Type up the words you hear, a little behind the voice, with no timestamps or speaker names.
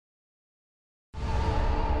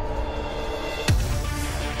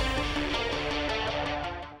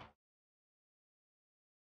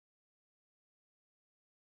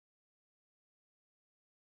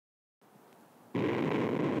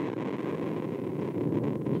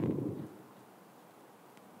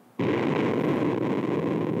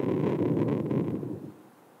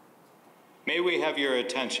May we have your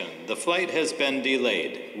attention? The flight has been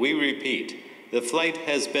delayed. We repeat, the flight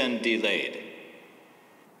has been delayed.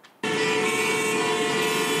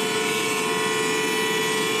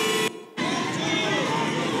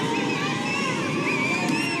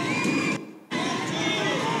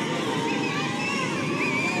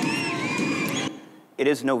 It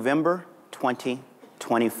is November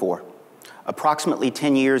 2024. Approximately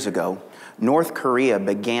 10 years ago, North Korea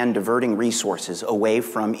began diverting resources away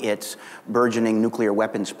from its burgeoning nuclear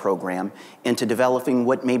weapons program into developing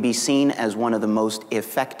what may be seen as one of the most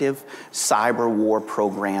effective cyber war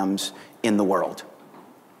programs in the world.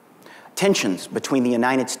 Tensions between the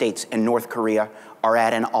United States and North Korea are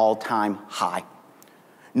at an all-time high.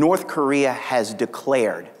 North Korea has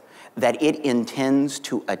declared that it intends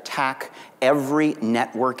to attack every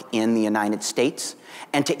network in the United States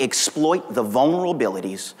and to exploit the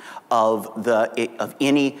vulnerabilities of the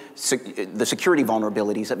security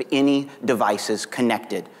vulnerabilities of any devices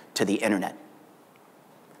connected to the internet.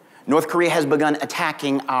 North Korea has begun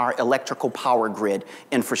attacking our electrical power grid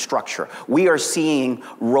infrastructure. We are seeing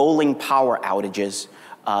rolling power outages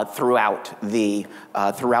throughout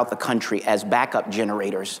the country as backup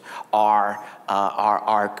generators are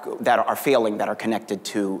failing that are connected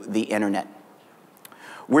to the internet.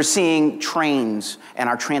 We're seeing trains and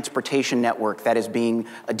our transportation network that is being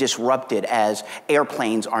disrupted as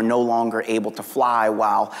airplanes are no longer able to fly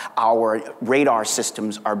while our radar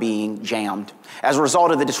systems are being jammed. As a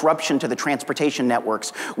result of the disruption to the transportation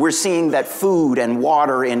networks, we're seeing that food and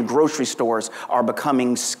water in grocery stores are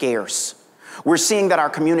becoming scarce. We're seeing that our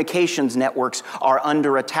communications networks are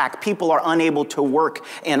under attack. People are unable to work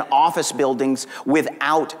in office buildings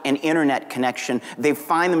without an internet connection. They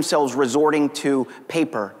find themselves resorting to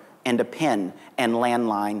paper and a pen and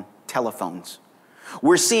landline telephones.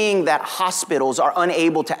 We're seeing that hospitals are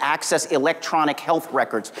unable to access electronic health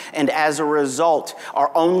records and as a result are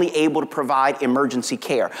only able to provide emergency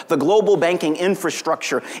care. The global banking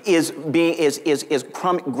infrastructure is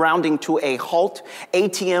grounding to a halt.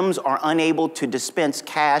 ATMs are unable to dispense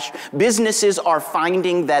cash. Businesses are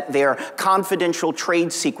finding that their confidential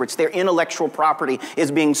trade secrets, their intellectual property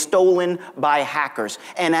is being stolen by hackers.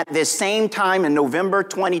 And at the same time in November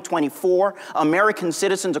 2024, American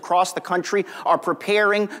citizens across the country are preparing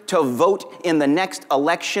to vote in the next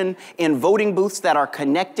election in voting booths that are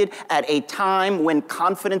connected at a time when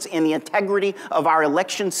confidence in the integrity of our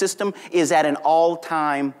election system is at an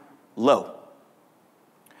all-time low.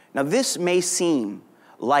 Now, this may seem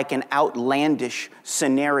like an outlandish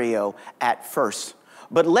scenario at first,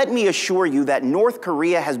 but let me assure you that North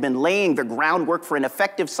Korea has been laying the groundwork for an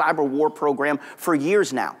effective cyber war program for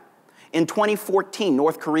years now. In 2014,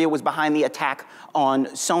 North Korea was behind the attack on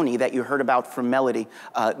Sony that you heard about from Melody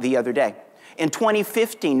the other day. In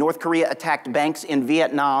 2015, North Korea attacked banks in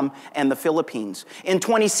Vietnam and the Philippines. In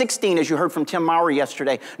 2016, as you heard from Tim Maurer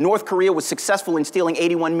yesterday, North Korea was successful in stealing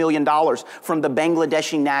 $81 million from the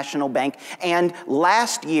Bangladeshi National Bank. And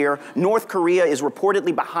last year, North Korea is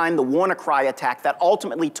reportedly behind the WannaCry attack that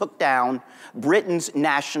ultimately took down Britain's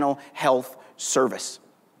National Health Service.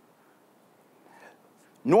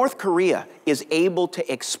 North Korea is able to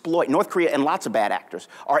exploit, North Korea and lots of bad actors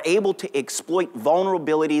are able to exploit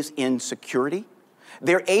vulnerabilities in security.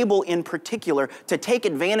 They're able in particular to take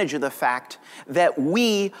advantage of the fact that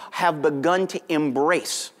we have begun to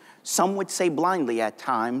embrace, some would say blindly at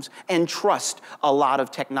times, and trust a lot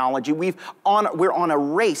of technology. We're on a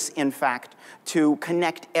race, in fact, to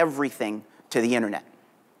connect everything to the internet.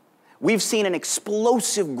 We've seen an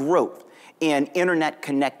explosive growth in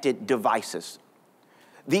internet-connected devices.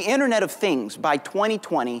 The Internet of Things by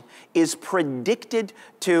 2020 is predicted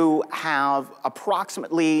to have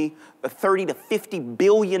approximately 30 to 50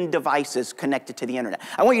 billion devices connected to the internet.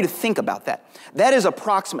 I want you to think about that. That is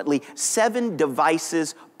approximately 7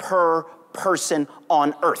 devices per person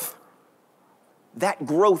on Earth. That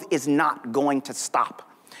growth is not going to stop.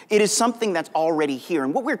 It is something that's already here.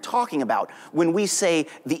 And what we're talking about when we say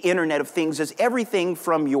the Internet of Things is everything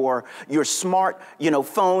from your smart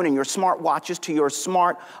phone and your smart watches to your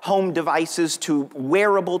smart home devices to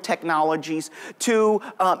wearable technologies to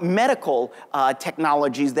medical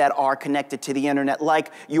technologies that are connected to the internet,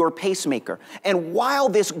 like your pacemaker. And while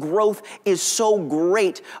this growth is so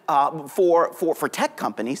great for tech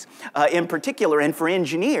companies in particular and for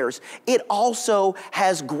engineers, it also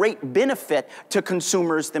has great benefit to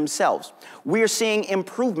consumers themselves. We are seeing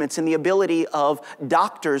improvements in the ability of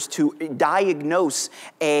doctors to diagnose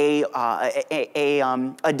a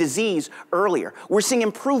disease earlier. We're seeing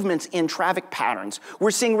improvements in traffic patterns.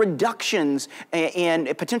 We're seeing reductions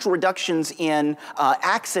potential reductions in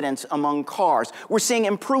accidents among cars. We're seeing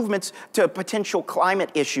improvements to potential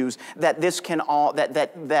climate issues that the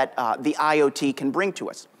IoT can bring to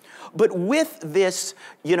us. But with this,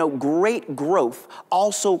 great growth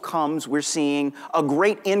also comes, we're seeing a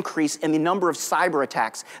great increase in the number of cyber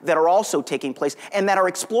attacks that are also taking place and that are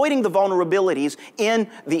exploiting the vulnerabilities in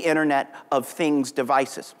the Internet of Things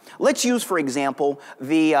devices. Let's use, for example,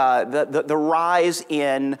 the rise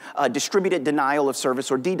in distributed denial of service,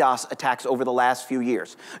 or DDoS, attacks over the last few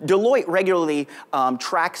years. Deloitte regularly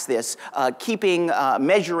tracks this,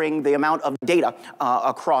 measuring the amount of data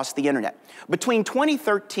across the Internet. Between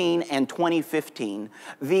 2013 and 2015,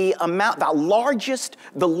 the largest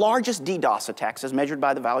DDoS attacks, as measured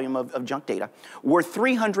by the volume of junk data, were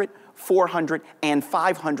 300, 400, and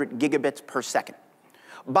 500 gigabits per second.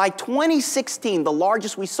 By 2016, the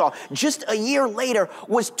largest we saw, just a year later,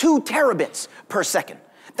 was 2 terabits per second.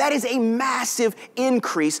 That is a massive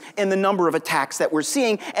increase in the number of attacks that we're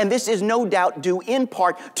seeing, and this is no doubt due in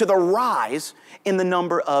part to the rise in the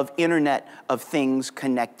number of Internet of Things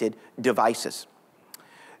connected devices.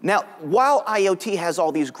 Now, while IoT has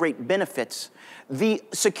all these great benefits, the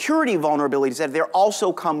security vulnerabilities that there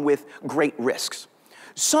also come with great risks.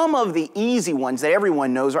 Some of the easy ones that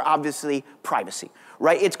everyone knows are obviously privacy.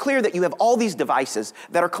 Right? It's clear that you have all these devices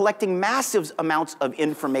that are collecting massive amounts of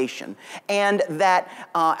information and that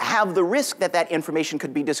have the risk that that information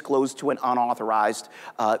could be disclosed to an unauthorized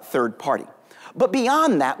third party. But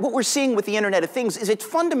beyond that, what we're seeing with the Internet of Things is it's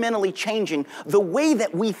fundamentally changing the way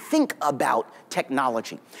that we think about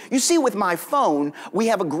technology. You see, with my phone, we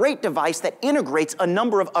have a great device that integrates a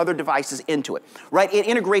number of other devices into it, right? It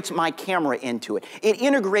integrates my camera into it. It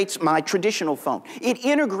integrates my traditional phone. It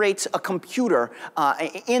integrates a computer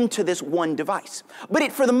into this one device. But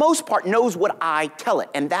it, for the most part, knows what I tell it,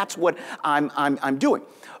 and that's what I'm doing.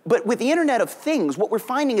 But with the Internet of Things, what we're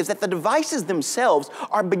finding is that the devices themselves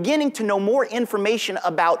are beginning to know more information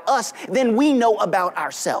about us than we know about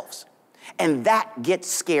ourselves. And that gets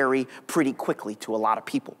scary pretty quickly to a lot of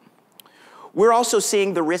people. We're also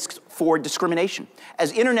seeing the risks for discrimination.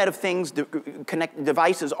 As Internet of Things connected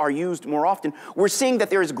devices are used more often, we're seeing that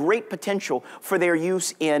there is great potential for their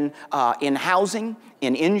use in housing,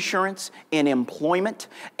 in insurance, in employment,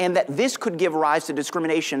 and that this could give rise to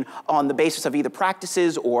discrimination on the basis of either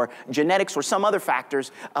practices or genetics or some other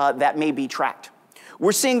factors that may be tracked.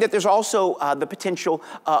 We're seeing that there's also the potential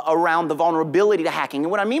around the vulnerability to hacking. And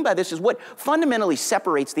what I mean by this is what fundamentally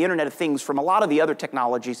separates the Internet of Things from a lot of the other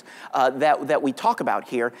technologies that we talk about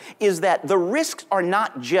here is that the risks are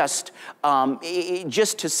not just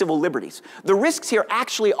to civil liberties. The risks here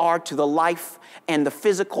actually are to the life and the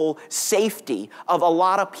physical safety of a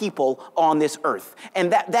lot of people on this earth.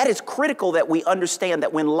 And that is critical that we understand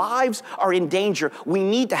that when lives are in danger, we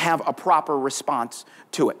need to have a proper response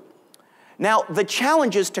to it. Now, the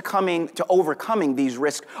challenges to overcoming these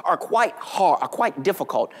risks are quite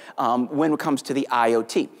difficult when it comes to the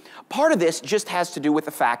IoT. Part of this just has to do with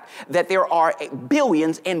the fact that there are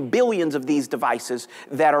billions and billions of these devices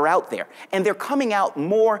that are out there, and they're coming out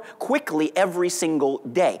more quickly every single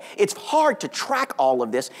day. It's hard to track all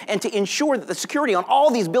of this and to ensure that the security on all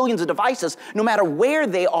these billions of devices, no matter where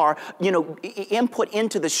they are, input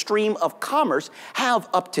into the stream of commerce, have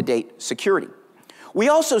up-to-date security. We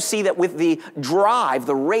also see that with the drive,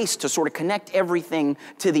 the race to sort of connect everything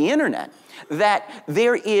to the Internet, that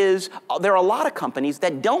there are a lot of companies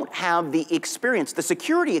that don't have the experience, the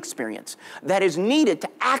security experience that is needed to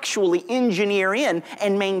actually engineer in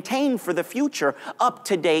and maintain for the future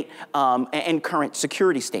up-to-date and current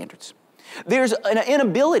security standards. There's an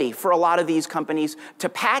inability for a lot of these companies to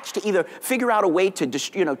patch, to either figure out a way to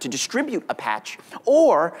distribute a patch,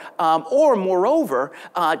 or moreover,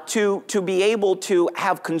 to be able to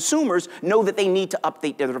have consumers know that they need to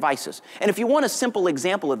update their devices. And if you want a simple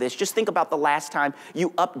example of this, just think about the last time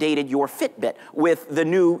you updated your Fitbit with the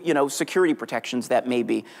new, security protections that may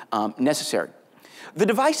be necessary. The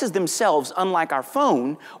devices themselves, unlike our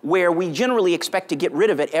phone, where we generally expect to get rid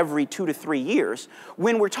of it every 2 to 3 years,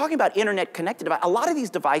 when we're talking about Internet-connected devices, a lot of these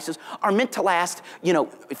devices are meant to last,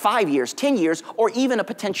 5 years, 10 years, or even a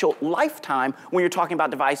potential lifetime when you're talking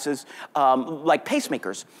about devices like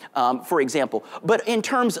pacemakers, for example. But in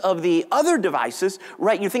terms of the other devices,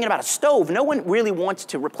 right, you're thinking about a stove. No one really wants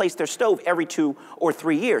to replace their stove every 2 or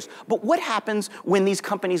 3 years. But what happens when these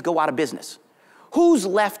companies go out of business? Who's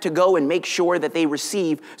left to go and make sure that they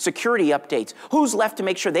receive security updates? Who's left to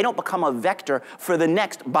make sure they don't become a vector for the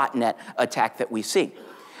next botnet attack that we see?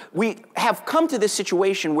 We have come to this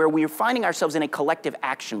situation where we are finding ourselves in a collective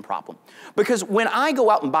action problem. Because when I go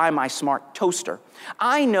out and buy my smart toaster,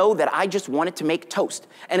 I know that I just want it to make toast.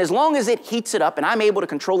 And as long as it heats it up and I'm able to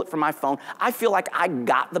control it from my phone, I feel like I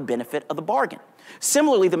got the benefit of the bargain.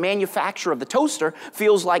 Similarly, the manufacturer of the toaster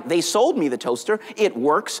feels like they sold me the toaster, it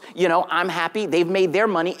works, you know, I'm happy, they've made their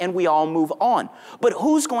money, and we all move on. But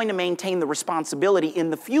who's going to maintain the responsibility in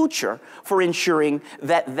the future for ensuring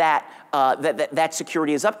that that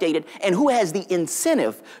security is updated, and who has the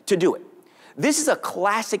incentive to do it? This is a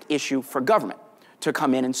classic issue for government to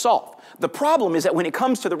come in and solve. The problem is that when it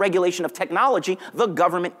comes to the regulation of technology, the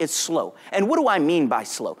government is slow. And what do I mean by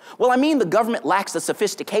slow? Well, I mean the government lacks the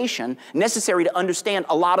sophistication necessary to understand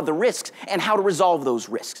a lot of the risks and how to resolve those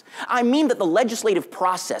risks. I mean that the legislative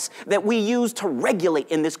process that we use to regulate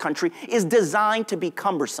in this country is designed to be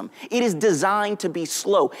cumbersome. It is designed to be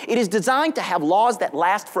slow. It is designed to have laws that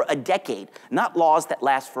last for a decade, not laws that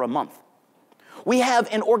last for a month. We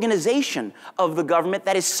have an organization of the government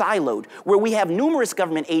that is siloed, where we have numerous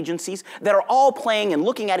government agencies that are all playing and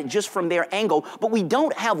looking at it just from their angle, but we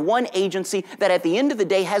don't have one agency that at the end of the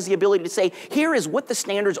day has the ability to say, here is what the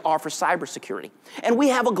standards are for cybersecurity. And we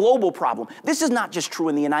have a global problem. This is not just true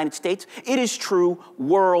in the United States, it is true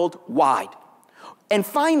worldwide. And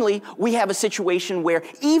finally, we have a situation where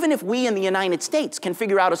even if we in the United States can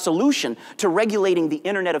figure out a solution to regulating the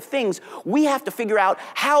Internet of Things, we have to figure out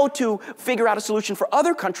how to figure out a solution for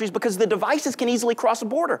other countries because the devices can easily cross a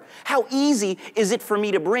border. How easy is it for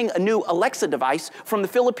me to bring a new Alexa device from the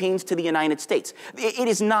Philippines to the United States? It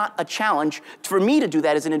is not a challenge for me to do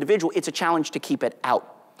that as an individual. It's a challenge to keep it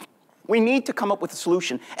out. We need to come up with a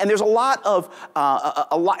solution, and there's a lot of,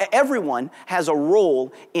 everyone has a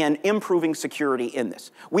role in improving security in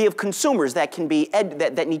this. We have consumers that can be,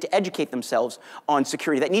 that need to educate themselves on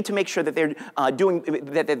security, that need to make sure that they're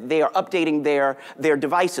that they are updating their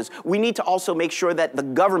devices. We need to also make sure that the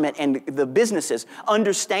government and the businesses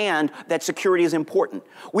understand that security is important.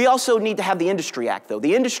 We also need to have the Industry Act, though.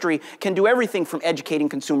 The industry can do everything from educating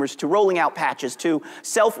consumers to rolling out patches to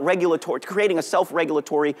self-regulatory, to creating a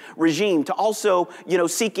self-regulatory regime, to also,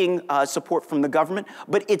 seeking support from the government.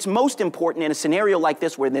 But it's most important in a scenario like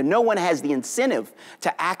this where no one has the incentive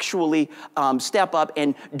to actually step up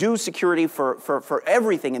and do security for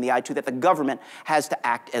everything in the I2, that the government has to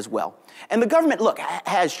act as well. And the government, look,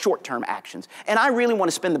 has short-term actions. And I really want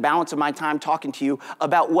to spend the balance of my time talking to you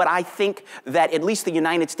about what I think that at least the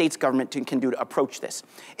United States government can do to approach this.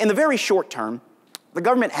 In the very short term, the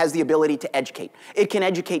government has the ability to educate. It can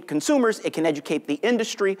educate consumers, it can educate the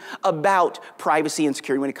industry about privacy and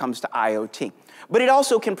security when it comes to IoT. But it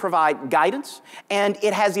also can provide guidance, and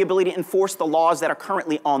it has the ability to enforce the laws that are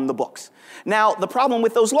currently on the books. Now, the problem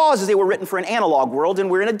with those laws is they were written for an analog world, and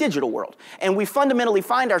we're in a digital world. And we fundamentally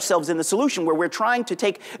find ourselves in the solution where we're trying to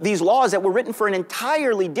take these laws that were written for an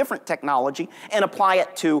entirely different technology and apply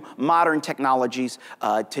it to modern technologies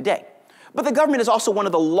today. But the government is also one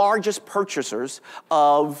of the largest purchasers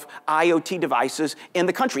of IoT devices in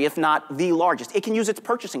the country, if not the largest. It can use its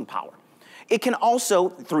purchasing power. It can also,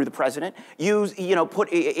 through the president, use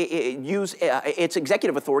its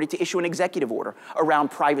executive authority to issue an executive order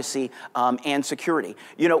around privacy and security.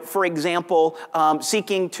 For example,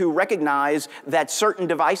 seeking to recognize that certain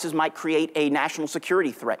devices might create a national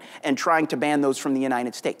security threat and trying to ban those from the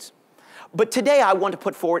United States. But today I want to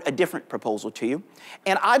put forward a different proposal to you,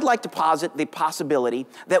 and I'd like to posit the possibility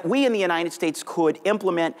that we in the United States could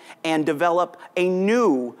implement and develop a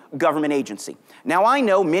new government agency. Now, I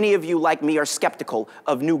know many of you, like me, are skeptical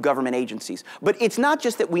of new government agencies, but it's not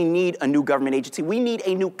just that we need a new government agency, we need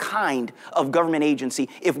a new kind of government agency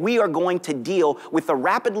if we are going to deal with the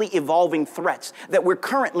rapidly evolving threats that we're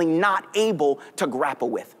currently not able to grapple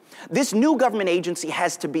with. This new government agency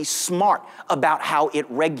has to be smart about how it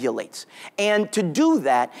regulates. And to do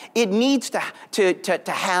that, it needs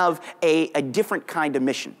to have a different kind of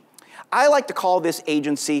mission. I like to call this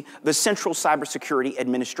agency the Central Cybersecurity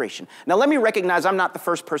Administration. Now, let me recognize I'm not the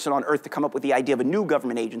first person on earth to come up with the idea of a new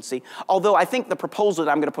government agency, although I think the proposal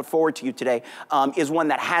that I'm going to put forward to you today is one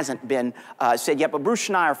that hasn't been said yet. But Bruce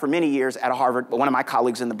Schneier, for many years at Harvard, one of my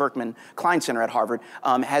colleagues in the Berkman Klein Center at Harvard,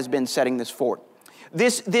 has been setting this forward.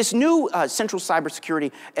 This new Central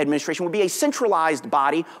Cybersecurity Administration will be a centralized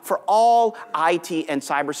body for all IT and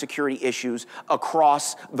cybersecurity issues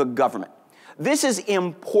across the government. This is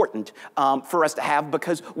important for us to have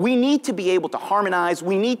because we need to be able to harmonize,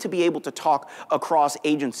 we need to be able to talk across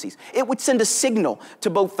agencies. It would send a signal to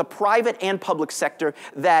both the private and public sector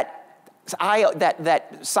that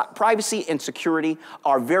privacy and security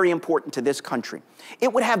are very important to this country.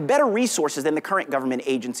 It would have better resources than the current government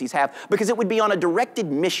agencies have because it would be on a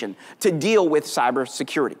directed mission to deal with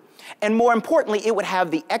cybersecurity. And more importantly, it would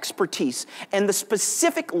have the expertise and the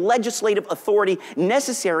specific legislative authority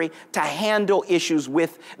necessary to handle issues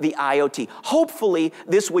with the IoT. Hopefully,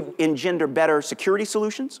 this would engender better security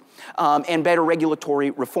solutions and better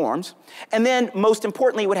regulatory reforms. And then, most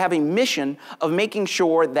importantly, it would have a mission of making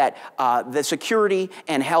sure that the security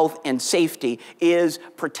and health and safety is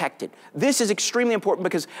protected. This is extremely important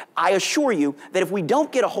because I assure you that if we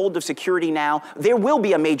don't get a hold of security now, there will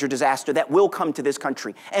be a major disaster that will come to this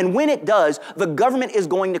country. And when it does, the government is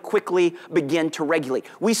going to quickly begin to regulate.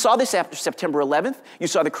 We saw this after September 11th. You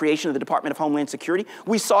saw the creation of the Department of Homeland Security.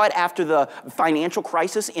 We saw it after the financial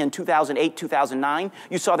crisis in 2008, 2009.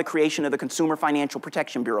 You saw the creation of the Consumer Financial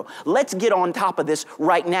Protection Bureau. Let's get on top of this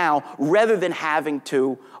right now rather than having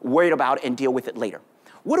to worry about and deal with it later.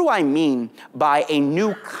 What do I mean by a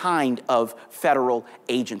new kind of federal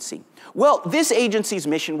agency? Well, this agency's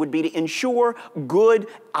mission would be to ensure good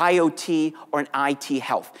IoT or an IT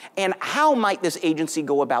health. And how might this agency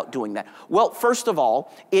go about doing that? Well, first of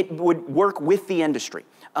all, it would work with the industry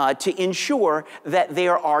to ensure that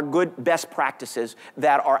there are good best practices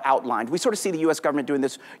that are outlined. We sort of see the U.S. government doing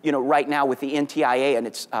this, right now with the NTIA and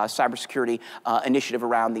its cybersecurity initiative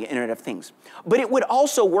around the Internet of Things. But it would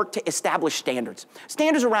also work to establish standards.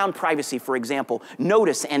 Standards around privacy, for example,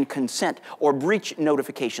 notice and consent or breach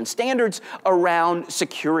notification. Standards around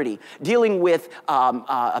security, dealing with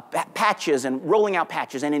patches and rolling out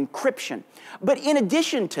patches and encryption. But in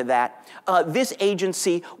addition to that, this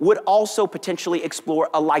agency would also potentially explore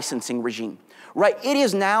a licensing regime, right? It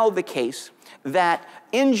is now the case that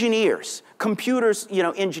engineers,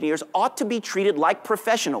 engineers ought to be treated like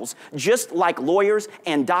professionals, just like lawyers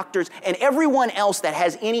and doctors and everyone else that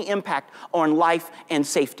has any impact on life and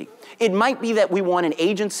safety. It might be that we want an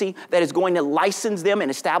agency that is going to license them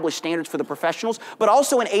and establish standards for the professionals, but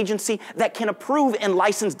also an agency that can approve and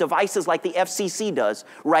license devices like the FCC does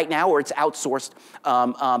right now, or it's outsourced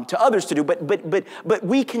to others to do, but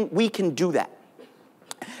we can do that.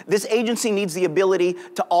 This agency needs the ability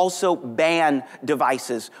to also ban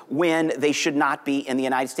devices when they should not be in the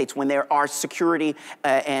United States, when there are security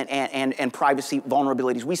and privacy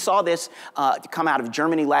vulnerabilities. We saw this come out of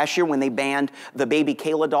Germany last year when they banned the baby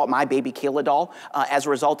Kayla doll, my baby Kayla doll, as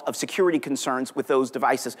a result of security concerns with those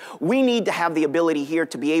devices. We need to have the ability here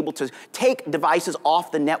to be able to take devices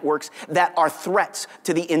off the networks that are threats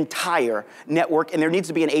to the entire network, and there needs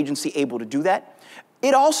to be an agency able to do that.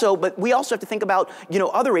 But we also have to think about,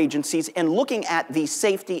 other agencies and looking at the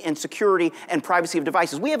safety and security and privacy of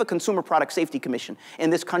devices. We have a Consumer Product Safety Commission in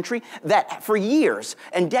this country that for years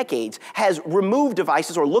and decades has removed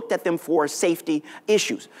devices or looked at them for safety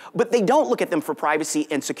issues. But they don't look at them for privacy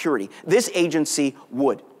and security. This agency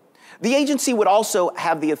would. The agency would also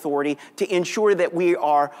have the authority to ensure that we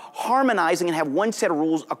are harmonizing and have one set of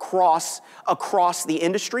rules across the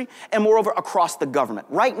industry and moreover across the government.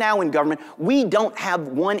 Right now in government, we don't have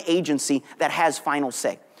one agency that has final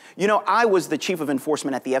say. I was the chief of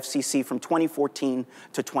enforcement at the FCC from 2014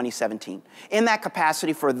 to 2017. In that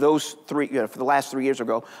capacity for those for the last 3 years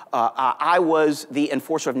ago, I was the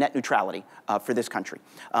enforcer of net neutrality for this country.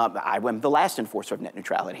 I am the last enforcer of net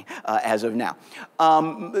neutrality as of now.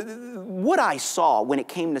 What I saw when it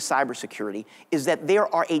came to cybersecurity is that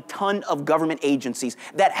there are a ton of government agencies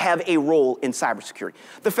that have a role in cybersecurity.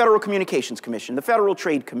 The Federal Communications Commission, the Federal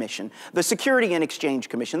Trade Commission, the Security and Exchange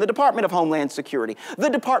Commission, the Department of Homeland Security, the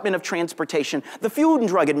Department of Transportation, the Food and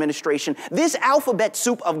Drug Administration. This alphabet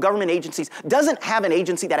soup of government agencies doesn't have an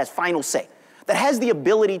agency that has final say, that has the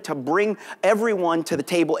ability to bring everyone to the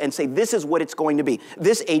table and say, this is what it's going to be.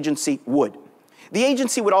 This agency would. The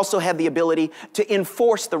agency would also have the ability to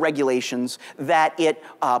enforce the regulations that it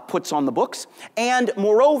puts on the books. And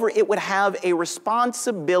moreover, it would have a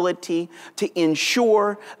responsibility to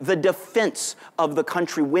ensure the defense of the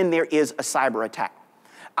country when there is a cyber attack.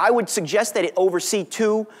 I would suggest that it oversee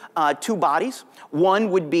two bodies. One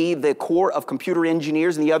would be the Corps of Computer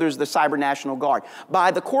Engineers, and the other is the Cyber National Guard.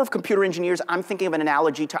 By the Corps of Computer Engineers, I'm thinking of an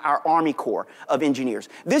analogy to our Army Corps of Engineers.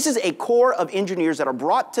 This is a corps of engineers that are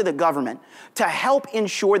brought to the government to help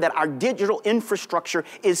ensure that our digital infrastructure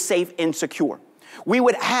is safe and secure. We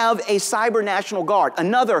would have a Cyber National Guard,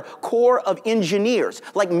 another corps of engineers,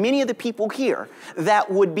 like many of the people here,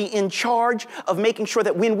 that would be in charge of making sure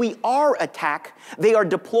that when we are attacked, they are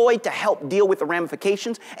deployed to help deal with the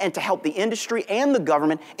ramifications and to help the industry and the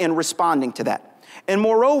government in responding to that. And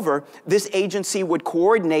moreover, this agency would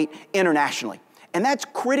coordinate internationally. And that's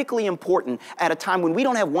critically important at a time when we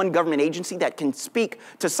don't have one government agency that can speak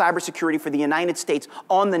to cybersecurity for the United States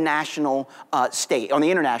on the national stage, on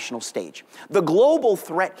the international stage. The global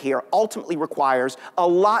threat here ultimately requires a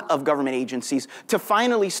lot of government agencies to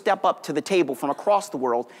finally step up to the table from across the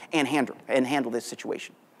world and handle this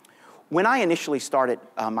situation. When I initially started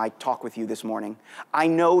my talk with you this morning, I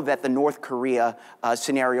know that the North Korea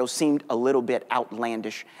scenario seemed a little bit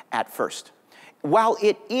outlandish at first. While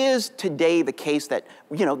it is today the case that,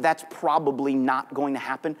 that's probably not going to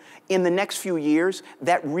happen, in the next few years,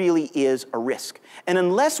 that really is a risk. And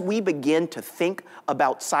unless we begin to think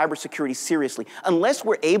about cybersecurity seriously, unless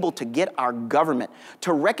we're able to get our government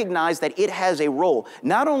to recognize that it has a role,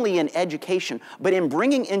 not only in education, but in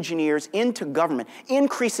bringing engineers into government,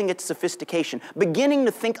 increasing its sophistication, beginning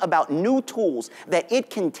to think about new tools that it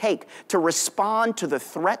can take to respond to the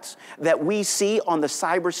threats that we see on the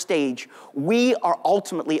cyber stage, we are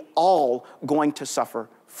ultimately all going to suffer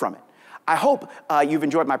from it. I hope you've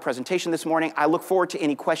enjoyed my presentation this morning. I look forward to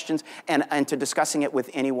any questions and to discussing it with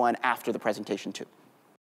anyone after the presentation too.